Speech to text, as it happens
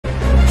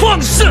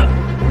妄事！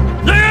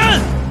来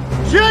人！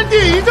先帝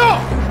遗诏，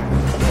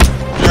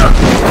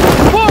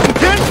奉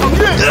天承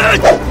运，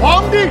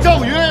皇帝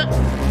诏曰：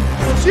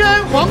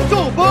先皇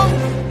奏封，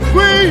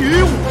归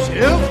于五行。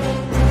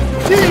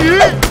今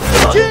于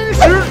今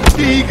时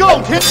禀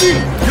告天地，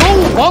有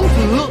五皇子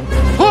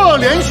贺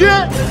连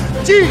轩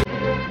继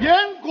燕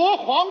国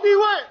皇帝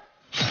位。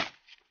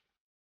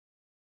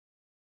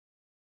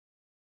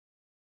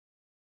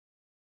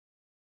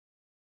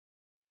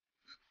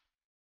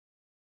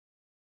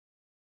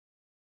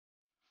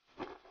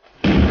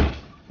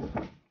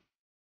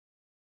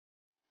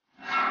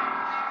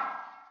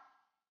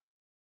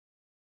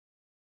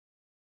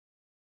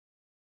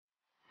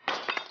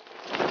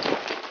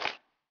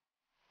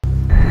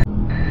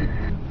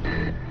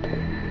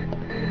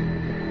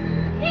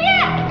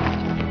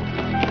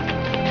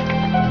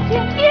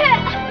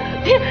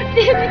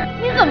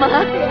 你怎么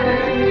了，爹？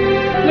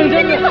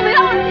爹，你怎么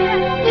样了，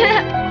爹？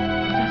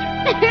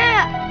爹！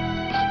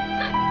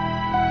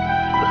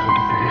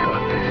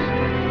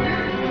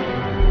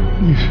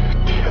你是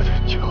爹的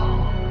骄傲。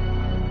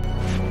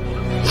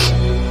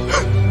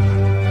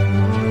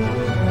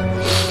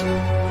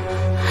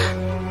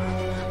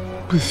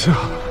不行。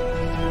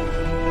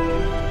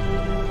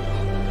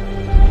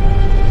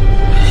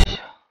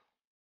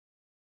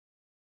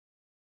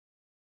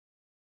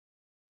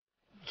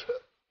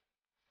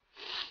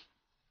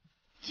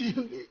 经历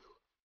了，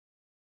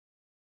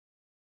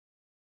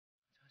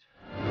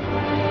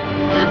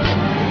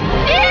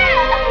爹！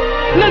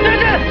冷先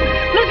生，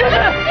冷先生，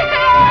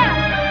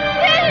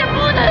爹，你不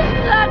能死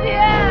啊，爹！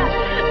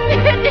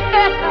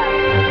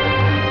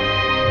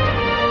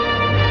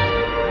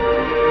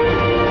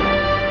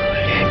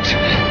连城，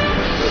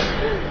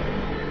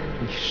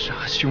你杀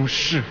兄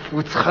弑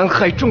父，残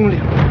害忠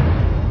良，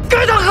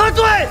该当何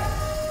罪？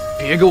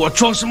别给我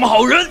装什么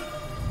好人！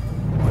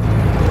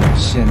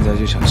 现在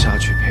就想下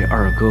去陪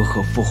二哥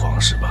和父皇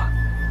是吧？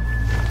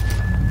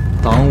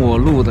挡我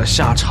路的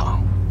下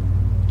场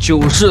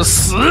就是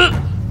死！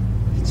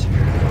今日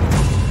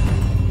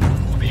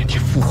我便替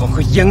父皇和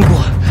燕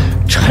国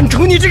铲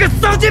除你这个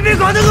丧心病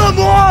狂的恶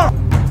魔！